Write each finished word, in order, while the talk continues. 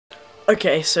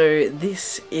Okay, so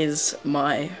this is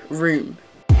my room.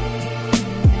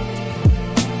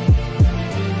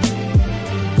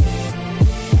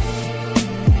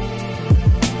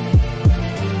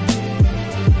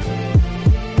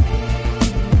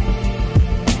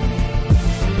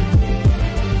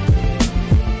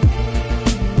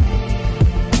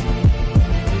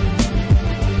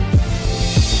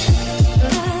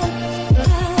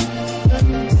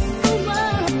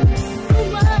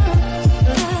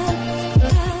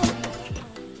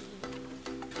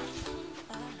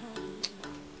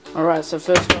 Alright, so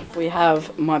first off we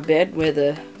have my bed where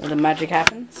the magic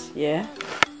happens, yeah.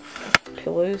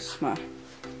 Pillows, my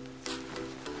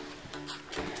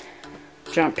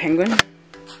giant penguin,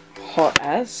 hot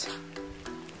as.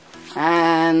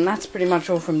 And that's pretty much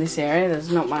all from this area,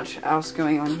 there's not much else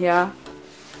going on here.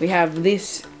 We have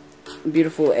this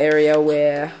beautiful area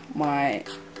where my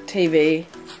TV,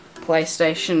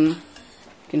 PlayStation,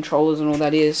 controllers and all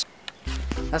that is.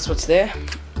 That's what's there.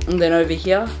 And then over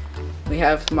here we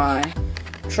have my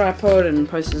tripod and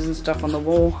posters and stuff on the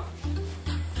wall.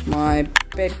 My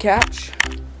bed couch.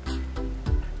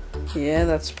 Yeah,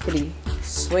 that's pretty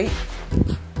sweet.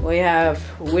 We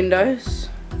have windows,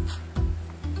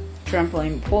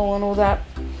 trampoline pool and all that.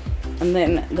 And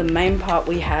then the main part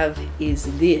we have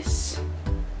is this.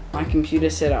 My computer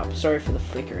setup. Sorry for the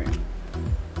flickering.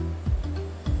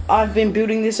 I've been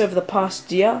building this over the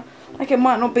past year. Like, it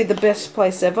might not be the best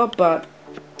place ever, but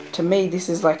to me this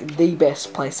is like the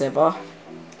best place ever.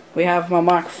 We have my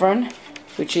microphone,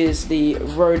 which is the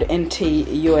Rode NT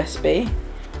USB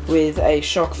with a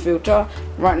shock filter.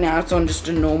 Right now it's on just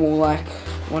a normal, like,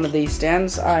 one of these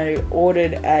stands. I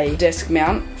ordered a desk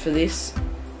mount for this,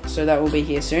 so that will be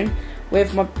here soon. We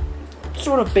have my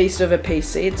sort of beast of a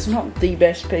PC. It's not the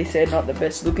best PC, not the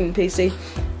best looking PC,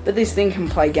 but this thing can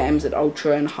play games at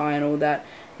ultra and high and all that,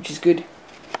 which is good.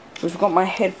 We've got my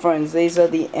headphones. These are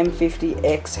the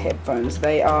M50X headphones.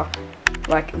 They are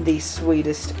like the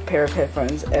sweetest pair of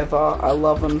headphones ever. I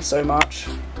love them so much.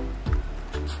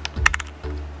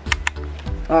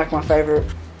 I like my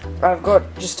favourite. I've got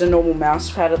just a normal mouse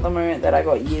pad at the moment that I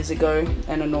got years ago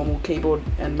and a normal keyboard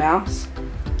and mouse.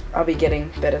 I'll be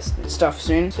getting better stuff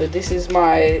soon. So this is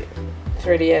my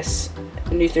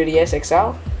 3DS, new 3DS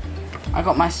XL. I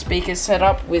got my speakers set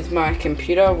up with my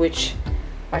computer, which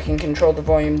I can control the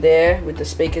volume there with the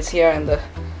speakers here and the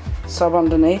sub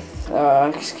underneath.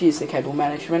 Excuse the cable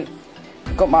management.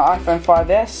 I've got my iPhone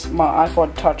 5S, my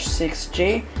iPod Touch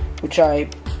 6G, which I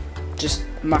just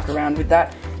muck around with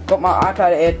that. Got my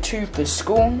iPad Air 2 for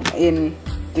school in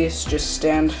this just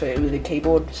stand for with a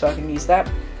keyboard, so I can use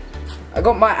that. I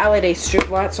got my LED strip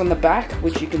lights on the back,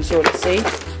 which you can sort of see,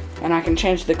 and I can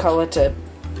change the colour to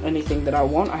anything that I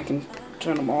want. I can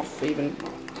turn them off, even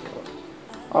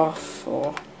off,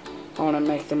 or I want to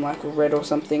make them like red or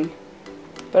something,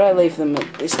 but I leave them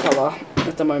at this colour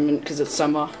at the moment because it's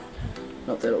summer.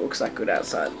 Not that it looks like good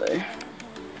outside though.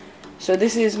 So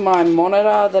this is my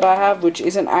monitor that I have, which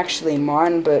isn't actually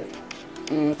mine, but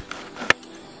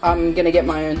I'm gonna get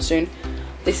my own soon.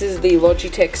 This is the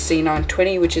Logitech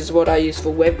C920, which is what I use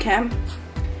for webcam.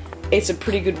 It's a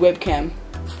pretty good webcam.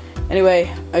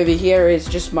 Anyway, over here is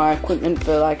just my equipment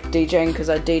for like DJing, because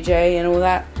I DJ and all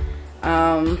that.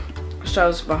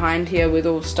 Shelves behind here with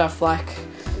all stuff like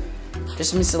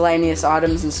just miscellaneous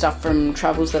items and stuff from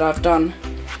travels that I've done.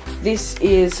 This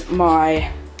is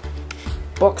my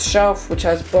box shelf, which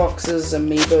has boxes,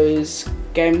 amiibos,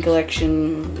 game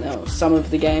collection, some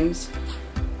of the games,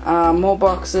 more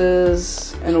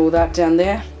boxes and all that down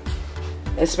there,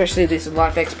 especially this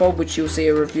LifeX bulb, which you'll see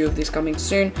a review of this coming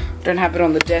soon. Don't have it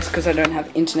on the desk because I don't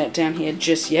have internet down here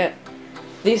just yet.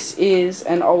 This is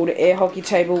an old air hockey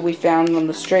table we found on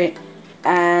the street,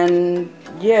 and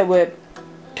yeah, we're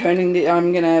turning the,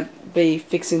 I'm gonna be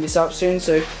fixing this up soon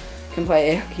so I can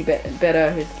play air hockey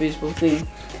better with foosball thing.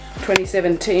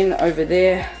 2017 over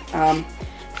there.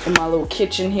 In my little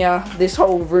kitchen here, this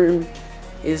whole room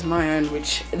is my own,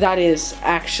 which that is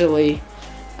actually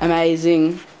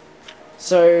amazing.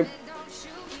 So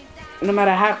no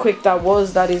matter how quick that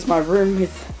was, that is my room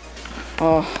with,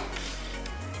 oh,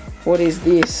 what is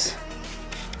this?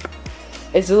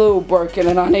 It's a little broken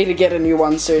and I need to get a new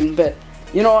one soon, but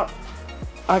you know what,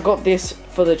 I got this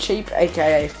for the cheap,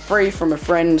 aka free, from a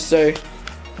friend, so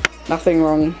nothing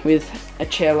wrong with a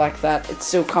chair like that. It's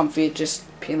still comfy, just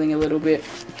peeling a little bit.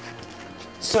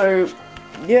 So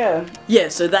yeah,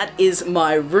 so that is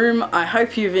my room. I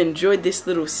hope you've enjoyed this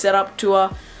little setup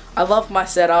tour. I love my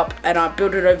setup and I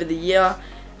built it over the year.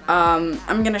 I'm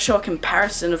going to show a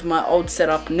comparison of my old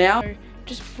setup now.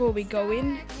 Just before we go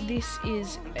in, this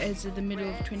is as of the middle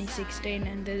of 2016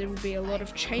 and there will be a lot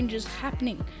of changes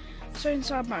happening. So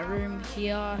inside my room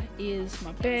here is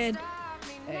my bed,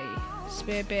 a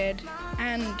spare bed,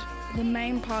 and the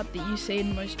main part that you see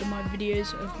in most of my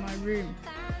videos of my room.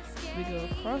 We go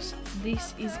across,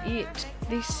 this is it.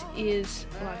 This is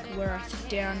like where I sit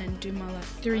down and do my like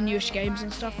 3 newish games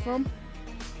and stuff from.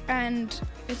 And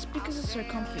it's because it's so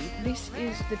comfy. This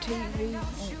is the TV,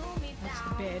 oh, that's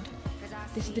the bed.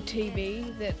 This is the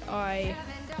TV that I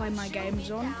play my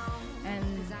games on,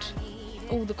 and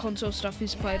all the console stuff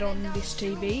is played on this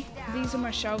TV. These are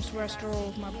my shelves where I store all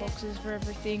of my boxes for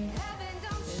everything.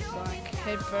 There's like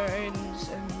headphones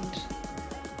and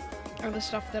other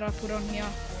stuff that I put on here.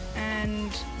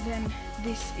 And then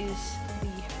this is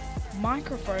the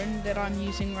microphone that I'm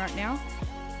using right now,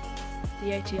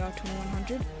 the ATR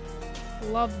 2100.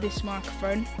 Love this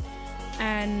microphone,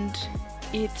 and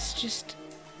it's just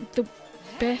the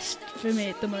best for me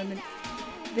at the moment.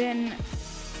 Then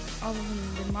other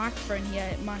than the microphone here,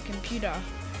 my computer.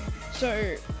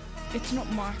 So it's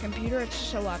not my computer, it's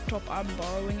just a laptop I'm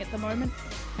borrowing at the moment,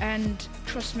 and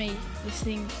trust me, this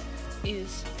thing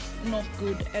is not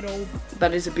good at all.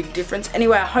 That is a big difference.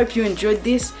 Anyway, I hope you enjoyed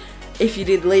this. If you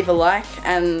did, leave a like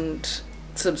and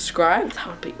subscribe. That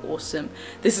would be awesome.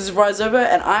 This is Rizovo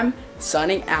and I'm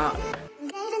signing out.